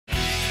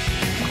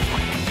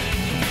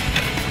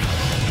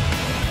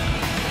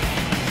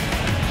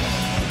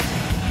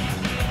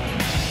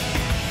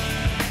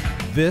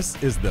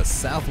This is the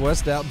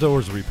Southwest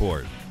Outdoors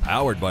Report,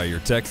 powered by your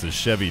Texas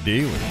Chevy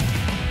dealer.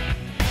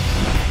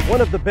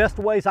 One of the best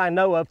ways I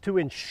know of to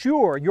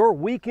ensure your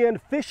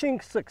weekend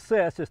fishing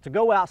success is to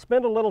go out,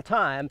 spend a little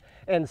time,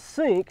 and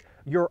sink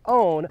your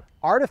own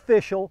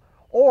artificial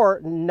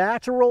or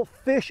natural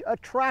fish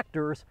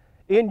attractors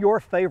in your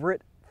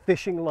favorite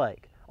fishing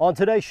lake. On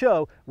today's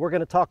show, we're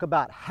going to talk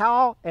about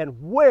how and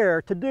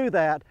where to do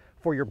that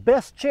for your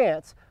best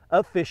chance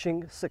of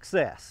fishing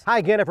success. Hi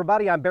again,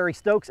 everybody. I'm Barry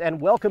Stokes,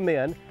 and welcome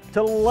in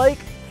to Lake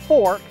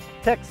Fork,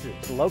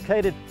 Texas,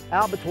 located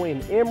out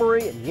between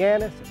Emory and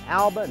Yanis and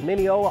Alba and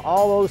Mineola,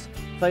 all those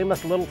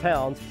famous little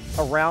towns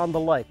around the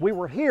lake. We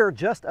were here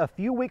just a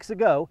few weeks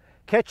ago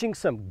catching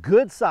some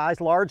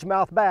good-sized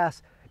largemouth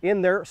bass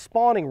in their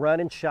spawning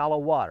run in shallow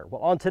water.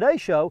 Well, on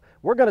today's show,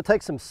 we're going to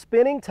take some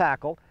spinning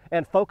tackle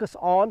and focus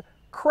on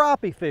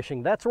crappie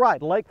fishing. That's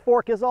right, Lake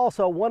Fork is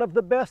also one of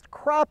the best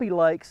crappie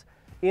lakes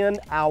in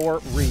our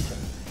region.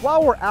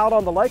 While we're out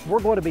on the lake,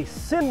 we're going to be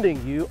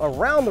sending you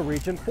around the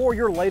region for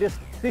your latest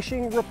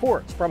fishing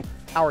reports from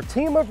our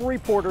team of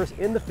reporters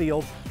in the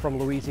field from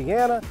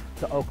Louisiana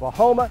to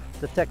Oklahoma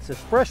to Texas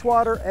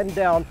freshwater and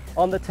down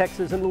on the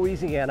Texas and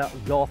Louisiana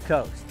Gulf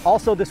Coast.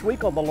 Also this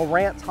week on the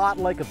Lawrence Hot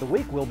Lake of the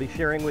Week, we'll be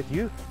sharing with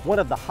you one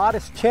of the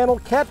hottest channel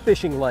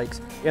catfishing lakes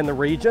in the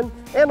region.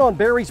 And on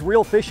Barry's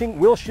Reel Fishing,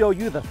 we'll show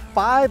you the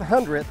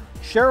 500th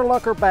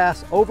sherlunker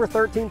bass over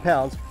 13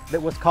 pounds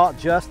that was caught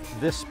just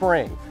this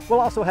spring. We'll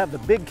also have the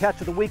big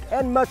catch of the week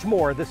and much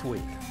more this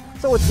week.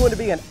 So it's going to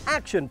be an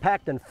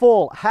action-packed and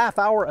full half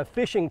hour of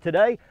fishing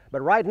today.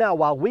 But right now,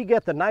 while we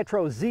get the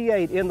Nitro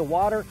Z8 in the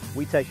water,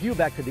 we take you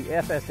back to the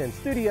FSN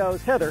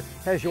studios. Heather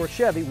has your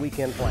Chevy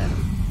weekend plan.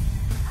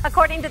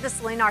 According to the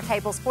Salonar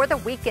tables for the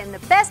weekend,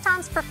 the best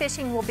times for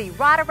fishing will be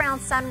right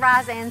around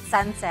sunrise and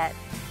sunset.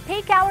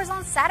 Peak hours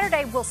on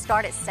Saturday will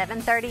start at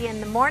 7:30 in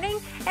the morning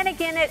and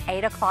again at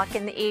 8 o'clock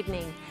in the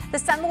evening. The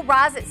sun will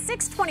rise at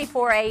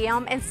 6:24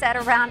 a.m. and set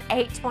around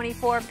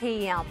 8:24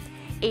 p.m.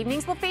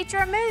 Evenings will feature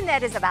a moon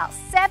that is about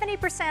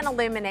 70%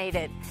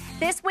 illuminated.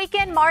 This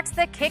weekend marks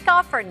the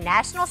kickoff for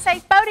National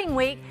Safe Boating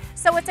Week,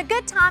 so it's a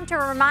good time to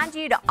remind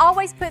you to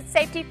always put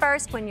safety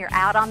first when you're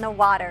out on the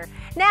water.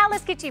 Now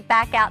let's get you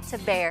back out to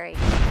Barry.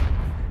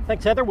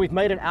 Thanks, Heather. We've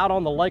made it out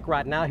on the lake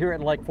right now here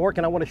at Lake Fork,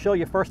 and I want to show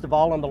you first of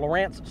all on the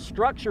Lowrance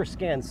structure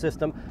scan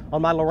system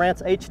on my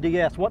Lowrance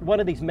HDS what one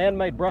of these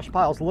man-made brush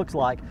piles looks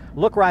like.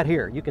 Look right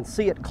here. You can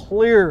see it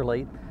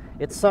clearly.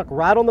 It's sunk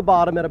right on the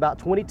bottom at about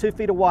 22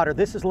 feet of water.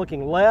 This is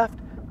looking left,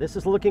 this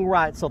is looking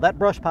right, so that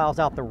brush pile's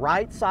out the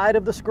right side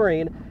of the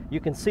screen. You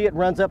can see it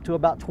runs up to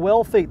about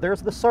 12 feet.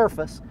 There's the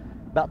surface,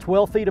 about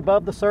 12 feet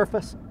above the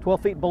surface,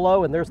 12 feet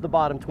below, and there's the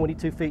bottom,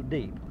 22 feet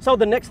deep. So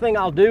the next thing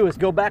I'll do is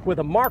go back with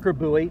a marker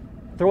buoy,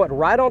 throw it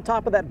right on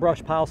top of that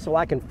brush pile so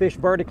I can fish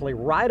vertically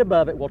right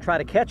above it. We'll try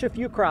to catch a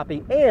few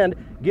crappie and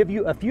give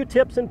you a few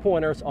tips and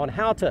pointers on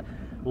how to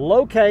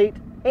locate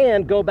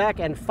and go back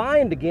and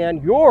find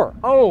again your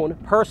own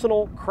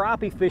personal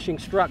crappie fishing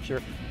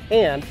structure.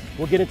 And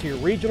we'll get into your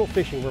regional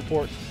fishing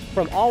reports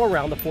from all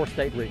around the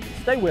 4-state region.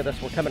 Stay with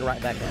us, we're coming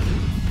right back at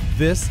you.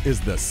 This is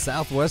the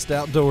Southwest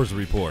Outdoors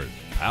Report,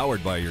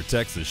 powered by your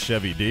Texas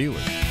Chevy dealer.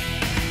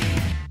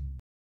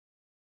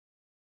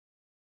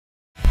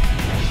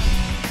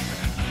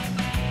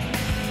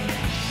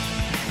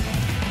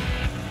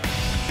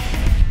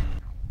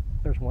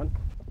 There's one.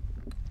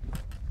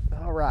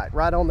 All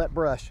right on that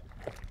brush.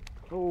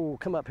 Oh,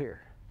 come up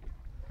here.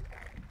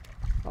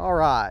 All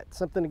right,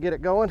 something to get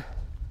it going.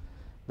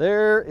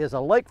 There is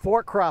a Lake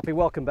Fork crappie.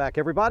 Welcome back,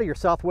 everybody. Your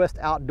Southwest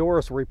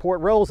Outdoors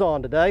Report rolls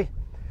on today.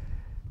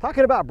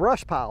 Talking about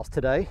brush piles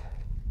today.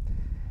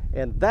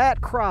 And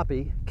that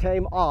crappie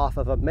came off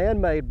of a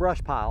man-made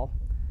brush pile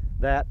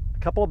that a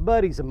couple of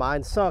buddies of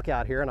mine sunk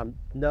out here. And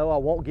no, I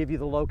won't give you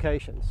the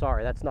location.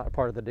 Sorry, that's not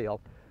part of the deal.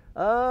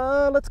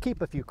 Let's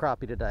keep a few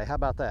crappie today. How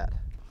about that?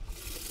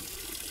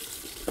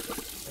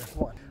 There's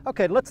one.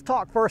 Okay, let's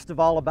talk first of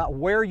all about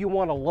where you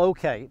want to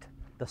locate,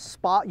 the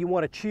spot you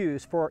want to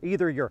choose for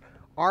either your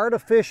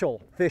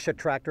artificial fish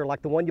attractor,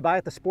 like the one you buy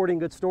at the sporting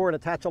goods store and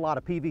attach a lot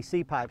of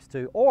PVC pipes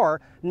to,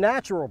 or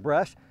natural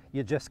brush.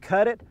 You just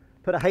cut it,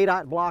 put a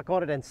haydite block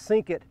on it, and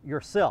sink it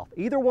yourself.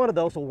 Either one of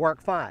those will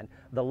work fine.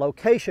 The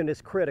location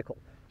is critical.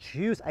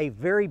 Choose a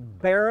very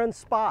barren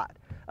spot,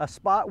 a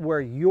spot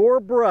where your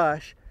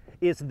brush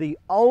is the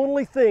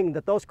only thing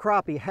that those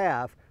crappie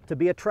have to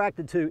be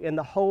attracted to in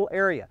the whole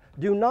area.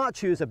 Do not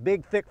choose a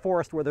big thick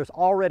forest where there's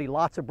already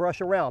lots of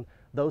brush around.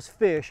 Those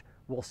fish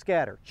will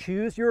scatter.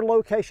 Choose your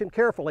location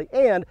carefully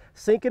and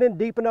sink it in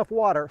deep enough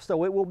water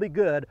so it will be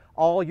good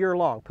all year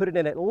long. Put it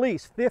in at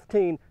least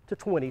 15 to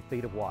 20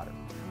 feet of water.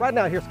 Right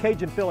now, here's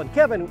Cajun Phil and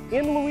Kevin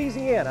in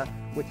Louisiana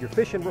with your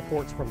fishing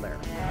reports from there.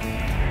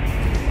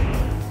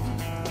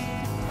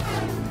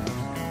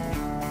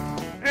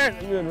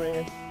 There's a good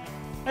red.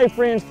 Hey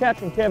friends,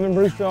 Captain Kevin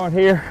Broussard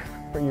here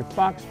for your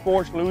Fox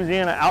Sports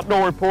Louisiana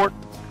Outdoor Report.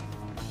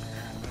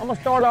 I'm gonna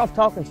start off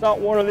talking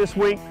saltwater this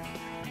week.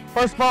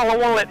 First of all, I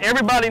wanna let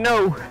everybody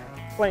know,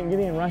 Clayton, get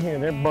in right here,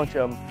 there's a bunch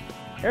of them.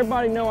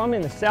 Everybody know I'm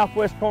in the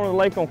southwest corner of the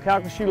lake on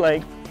Calcasieu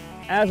Lake.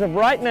 As of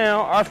right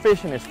now, our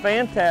fishing is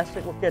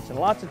fantastic. We're catching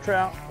lots of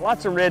trout,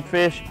 lots of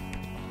redfish,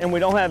 and we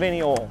don't have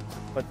any oil.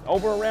 But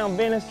over around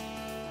Venice,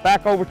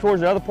 back over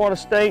towards the other part of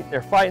the state,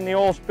 they're fighting the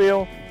oil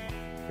spill.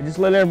 And just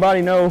let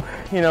everybody know,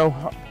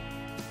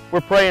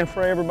 we're praying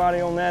for everybody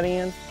on that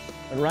end.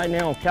 But right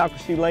now on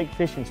Calcasieu Lake,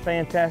 fishing's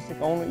fantastic.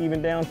 Only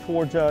even down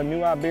towards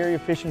New Iberia,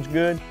 fishing's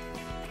good.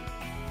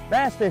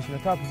 Bass fishing, I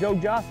talked to Joe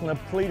Jocelyn up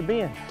at Toledo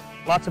Bend.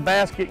 Lots of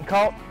bass getting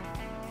caught.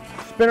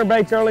 Spinner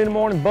baits early in the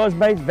morning, buzz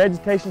baits,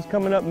 vegetation's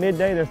coming up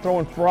midday. They're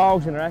throwing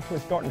frogs and they're actually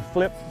starting to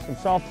flip some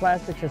soft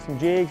plastics and some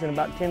jigs in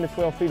about 10 to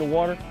 12 feet of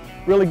water.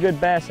 Really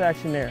good bass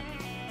action there.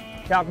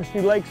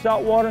 Calcasieu Lake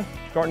saltwater,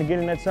 starting to get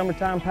in that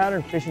summertime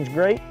pattern. Fishing's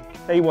great.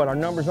 Tell you what, our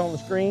number's on the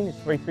screen. It's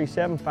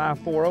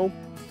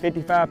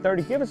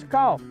 337-540-5530. Give us a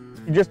call.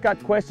 You just got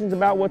questions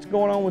about what's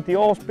going on with the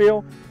oil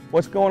spill,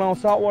 what's going on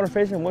saltwater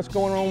fishing, what's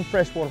going on with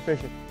freshwater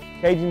fishing.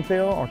 Cajun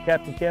Phil or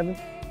Captain Kevin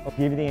will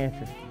give you the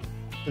answers.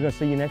 We're going to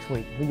see you next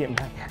week. We're getting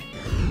back at it.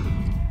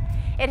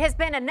 It has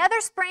been another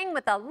spring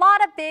with a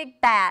lot of big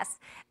bass.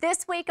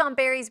 This week on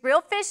Barry's Real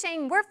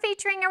Fishing, we're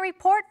featuring a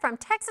report from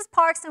Texas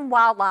Parks and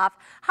Wildlife,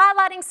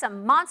 highlighting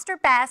some monster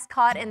bass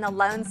caught in the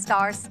Lone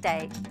Star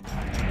State.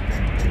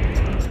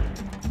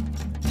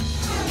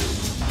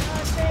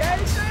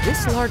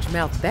 This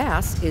largemouth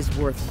bass is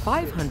worth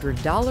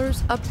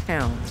 $500 a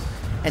pound.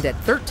 And at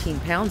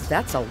 13 pounds,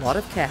 that's a lot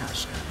of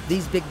cash.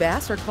 These big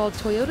bass are called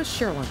Toyota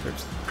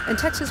sharelunkers, and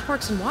Texas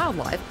Parks and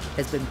Wildlife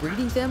has been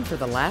breeding them for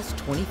the last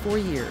 24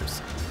 years.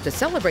 To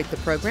celebrate the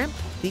program,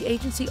 the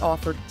agency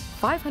offered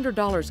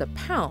 $500 a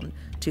pound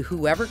to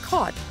whoever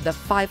caught the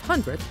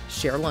 500th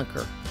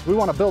sharelunker. We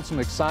want to build some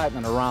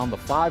excitement around the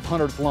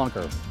 500th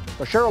lunker.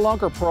 The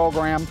sharelunker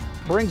program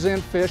brings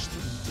in fish,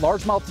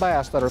 largemouth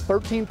bass that are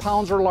 13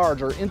 pounds or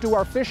larger, into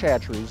our fish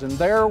hatcheries, and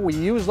there we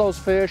use those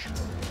fish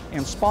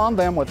and spawn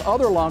them with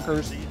other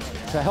lunkers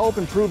to help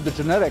improve the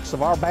genetics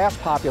of our bass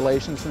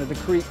populations and to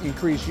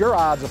increase your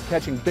odds of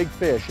catching big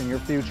fish in your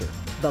future.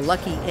 The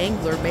lucky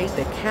angler made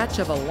the catch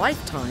of a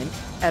lifetime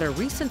at a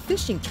recent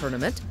fishing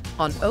tournament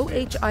on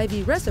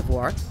OHIV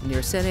Reservoir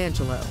near San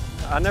Angelo.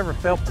 I never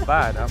felt the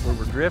bite. We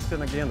were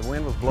drifting again, the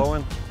wind was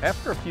blowing.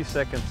 After a few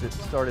seconds it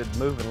started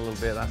moving a little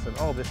bit. I said,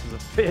 oh, this is a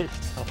fish.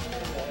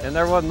 And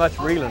there wasn't much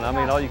reeling. I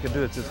mean, all you could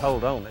do is just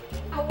hold on it.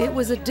 It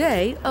was a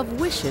day of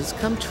wishes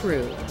come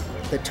true.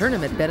 The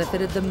tournament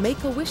benefited the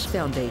Make-A-Wish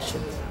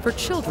Foundation for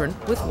children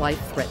with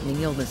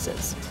life-threatening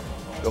illnesses.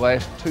 The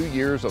last 2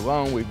 years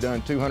alone, we've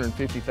done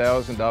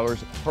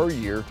 $250,000 per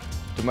year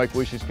to make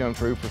wishes come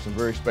true for some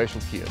very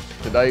special kids.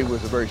 Today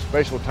was a very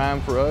special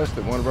time for us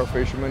that one of our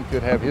fishermen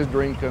could have his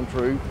dream come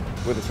true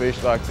with a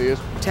fish like this.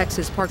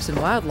 Texas Parks and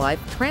Wildlife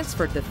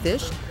transferred the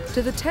fish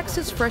to the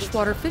Texas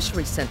Freshwater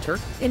Fisheries Center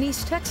in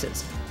East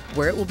Texas,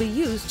 where it will be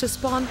used to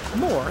spawn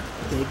more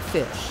big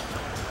fish.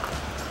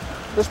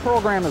 This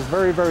program is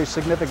very, very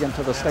significant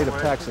to the state of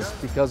Texas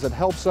because it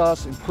helps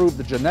us improve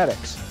the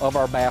genetics of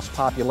our bass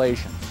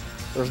populations.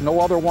 There's no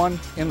other one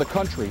in the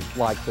country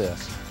like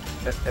this.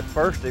 At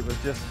first it was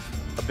just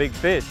a big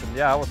fish, and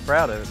yeah, I was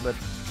proud of it, but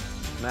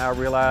now I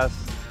realize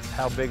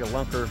how big a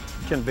lunker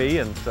can be,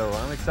 and so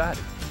I'm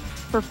excited.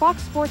 For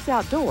Fox Sports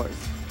Outdoors,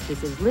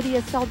 this is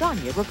Lydia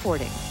Saldana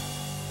reporting.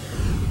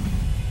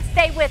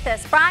 Stay with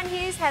us. Brian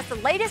Hughes has the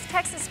latest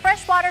Texas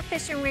freshwater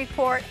fishing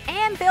report,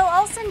 and Bill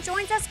Olson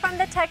joins us from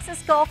the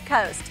Texas Gulf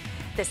Coast.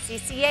 The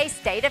CCA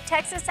State of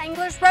Texas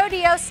Anglers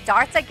Rodeo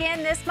starts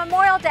again this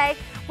Memorial Day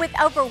with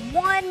over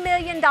 $1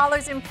 million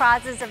in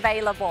prizes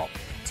available.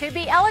 To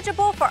be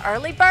eligible for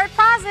early bird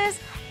prizes,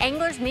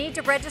 anglers need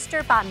to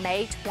register by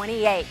May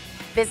 28th.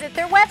 Visit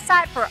their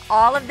website for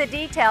all of the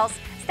details.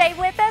 Stay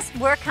with us.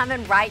 We're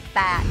coming right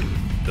back.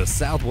 The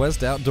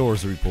Southwest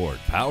Outdoors Report,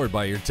 powered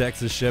by your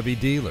Texas Chevy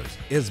dealers,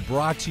 is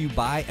brought to you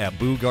by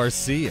Abu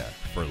Garcia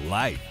for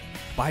life,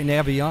 by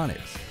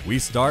Navionics, we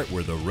start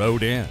where the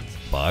road ends,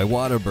 by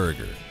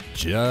Whataburger,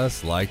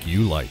 just like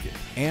you like it,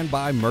 and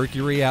by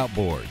Mercury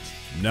Outboards,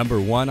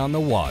 #1 on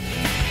the water.